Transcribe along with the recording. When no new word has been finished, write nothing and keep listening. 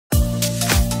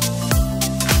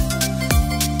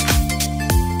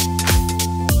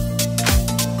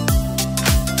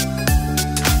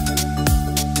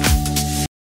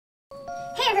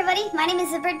my name is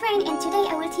ZeBirdBrain, and today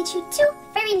I will teach you two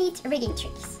very neat rigging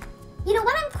tricks. You know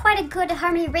what, I'm quite a good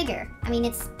harmony rigger. I mean,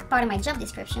 it's part of my job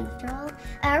description after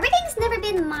all. Rigging's never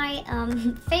been my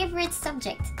favorite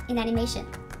subject in animation.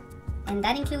 And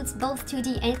that includes both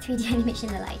 2D and 3D animation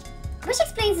alike. Which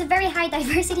explains the very high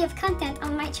diversity of content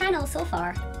on my channel so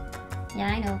far. Yeah,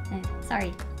 I know.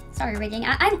 Sorry rigging.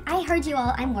 I heard you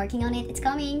all. I'm working on it. It's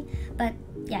coming. But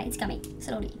yeah, it's coming.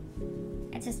 Slowly.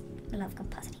 I just love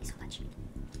compositing so much.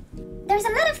 There's a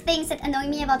lot of things that annoy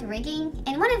me about rigging,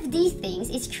 and one of these things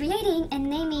is creating and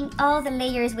naming all the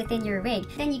layers within your rig.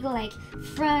 Then you go like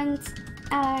front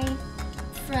eye,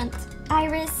 front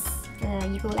iris,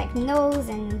 you go like nose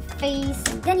and face,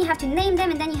 and then you have to name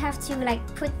them, and then you have to like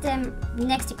put them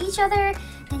next to each other,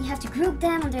 then you have to group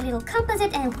them on their little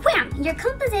composite, and wham! Your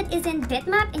composite is in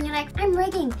bitmap, and you're like, I'm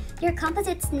rigging. Your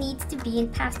composite needs to be in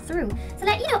pass-through. So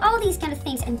like, you know, all these kind of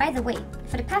things. And by the way,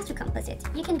 for the pass-through composite,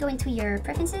 you can go into your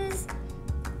preferences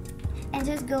and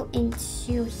just go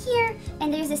into here,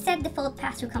 and there's a set default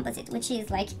pass-through composite, which is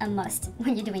like a must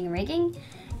when you're doing rigging.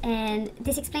 And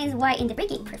this explains why in the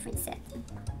rigging preference set,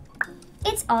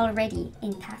 it's already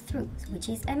in pass-through, which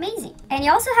is amazing. And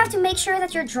you also have to make sure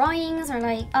that your drawings are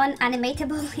like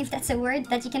unanimatable, if that's a word,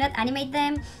 that you cannot animate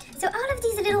them. So all of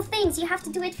these little things, you have to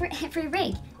do it for every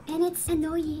rig, and it's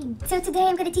annoying. So today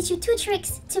I'm going to teach you two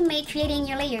tricks to make creating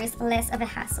your layers less of a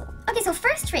hassle. Okay, so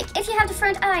first trick, if you have the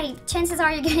front eye, chances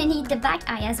are you're going to need the back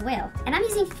eye as well. And I'm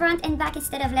using front and back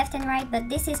instead of left and right, but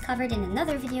this is covered in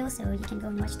another video, so you can go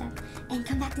and watch that and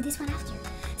come back to this one after.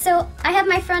 So I have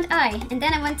my front eye, and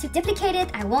then I want to duplicate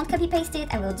it. I won't copy paste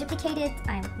it, I will duplicate it.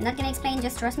 I'm not gonna explain,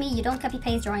 just trust me, you don't copy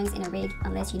paste drawings in a rig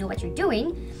unless you know what you're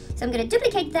doing. So I'm gonna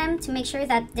duplicate them to make sure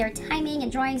that their timing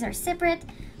and drawings are separate.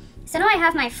 So now I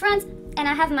have my front and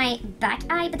I have my back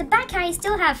eye, but the back eye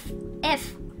still have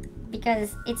F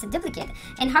because it's a duplicate.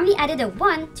 And Harmony added a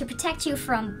 1 to protect you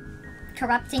from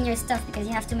corrupting your stuff because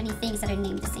you have too many things that are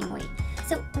named the same way.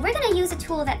 So we're gonna use a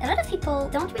tool that a lot of people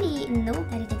don't really know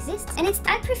that it exists, and it's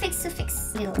add prefix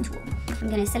suffix little tool. I'm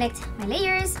gonna select my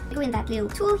layers, go in that little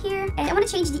tool here, and I want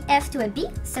to change the F to a B,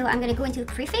 so I'm gonna go into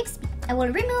prefix. I will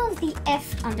remove the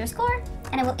F underscore,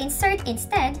 and I will insert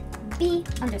instead B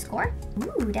underscore.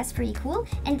 Ooh, that's pretty cool.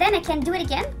 And then I can do it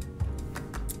again.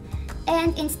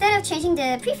 And instead of changing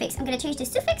the prefix, I'm going to change the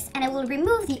suffix, and I will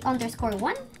remove the underscore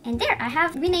 1. And there, I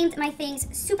have renamed my things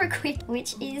super quick,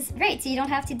 which is great, so you don't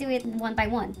have to do it one by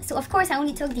one. So of course, I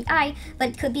only took the eye, but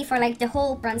it could be for like the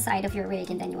whole front side of your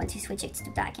rig, and then you want to switch it to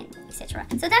back and etc.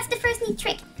 So that's the first neat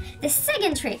trick. The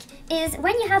second trick is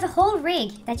when you have a whole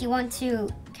rig that you want to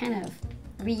kind of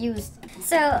reuse.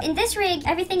 So in this rig,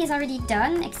 everything is already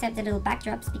done except the little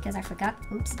backdrops because I forgot.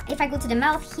 Oops. If I go to the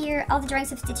mouth here, all the drawing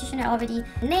substitution are already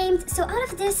named. So all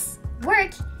of this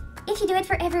work, if you do it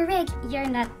for every rig, you're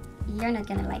not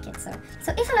gonna like it. So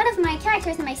if a lot of my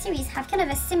characters in my series have kind of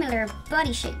a similar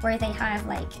body shape where they have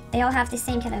like, they all have the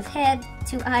same kind of head,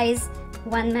 2 eyes,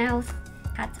 1 mouth,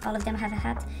 hat, all of them have a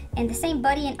hat, and the same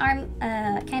body and arm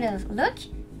kind of look,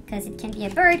 because it can be a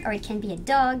bird or it can be a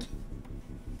dog.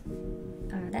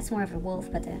 That's more of a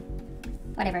wolf, but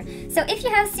whatever. So if you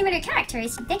have similar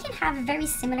characters, they can have a very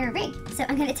similar rig. So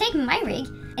I'm gonna take my rig,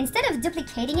 instead of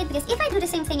duplicating it, because if I do the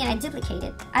same thing and I duplicate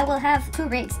it, I will have 2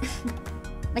 rigs,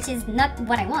 which is not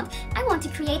what I want. I want to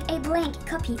create a blank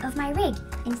copy of my rig.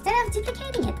 Instead of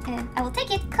duplicating it, I will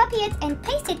take it, copy it, and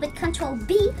paste it with Ctrl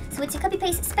B, so it's a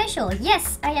copy-paste special.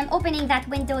 Yes, I am opening that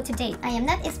window today. I am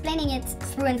not explaining it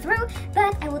through and through,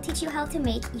 but I will teach you how to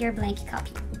make your blank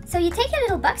copy. So you take your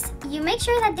little box, you make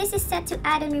sure that this is set to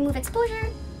add and remove exposure,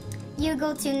 you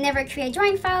go to never create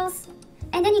drawing files,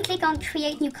 and then you click on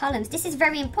create new columns. This is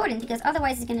very important because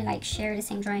otherwise it's gonna like share the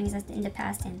same drawings as in the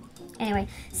past. And anyway,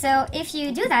 so if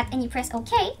you do that and you press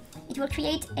OK, it will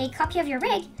create a copy of your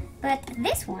rig, but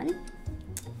this one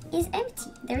is empty.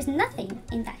 There's nothing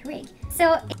in that rig.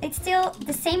 So it's still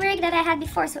the same rig that I had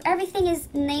before, so everything is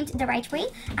named the right way.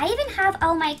 I even have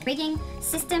all my rigging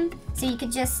system, so you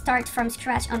could just start from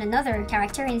scratch on another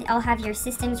character and I'll have your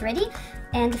systems ready.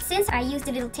 And since I used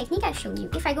the little technique I showed you,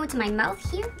 if I go to my mouth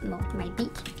here, my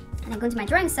beak, and I go into my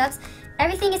drawing subs,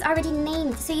 everything is already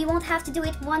named, so you won't have to do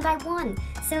it one by one.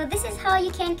 So this is how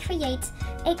you can create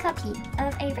a copy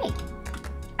of a rig.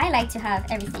 I like to have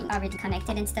everything already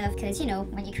connected and stuff because, you know,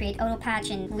 when you create auto patch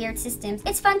and weird systems,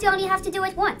 it's fun to only have to do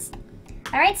it once.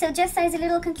 Alright, so just as a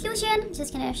little conclusion, I'm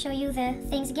just gonna show you the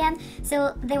things again.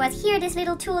 So there was here this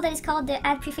little tool that is called the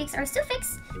add prefix or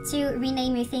suffix to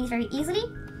rename your things very easily.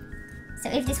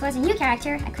 So if this was a new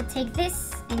character, I could take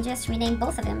this and just rename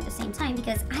both of them at the same time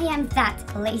because I am that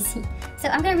lazy. So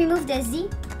I'm gonna remove the Z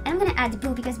and I'm gonna add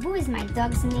Boo because Boo is my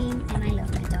dog's name and I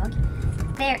love my dog.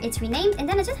 There, it's renamed, and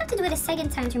then I just have to do it a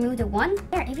second time to remove the 1.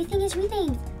 There, everything is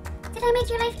renamed. Did I make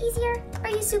your life easier?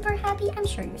 Are you super happy? I'm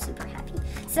sure you're super happy.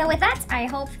 So with that, I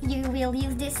hope you will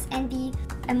use this and be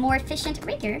a more efficient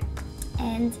rigger.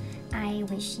 And I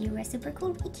wish you a super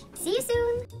cool week. See you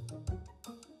soon!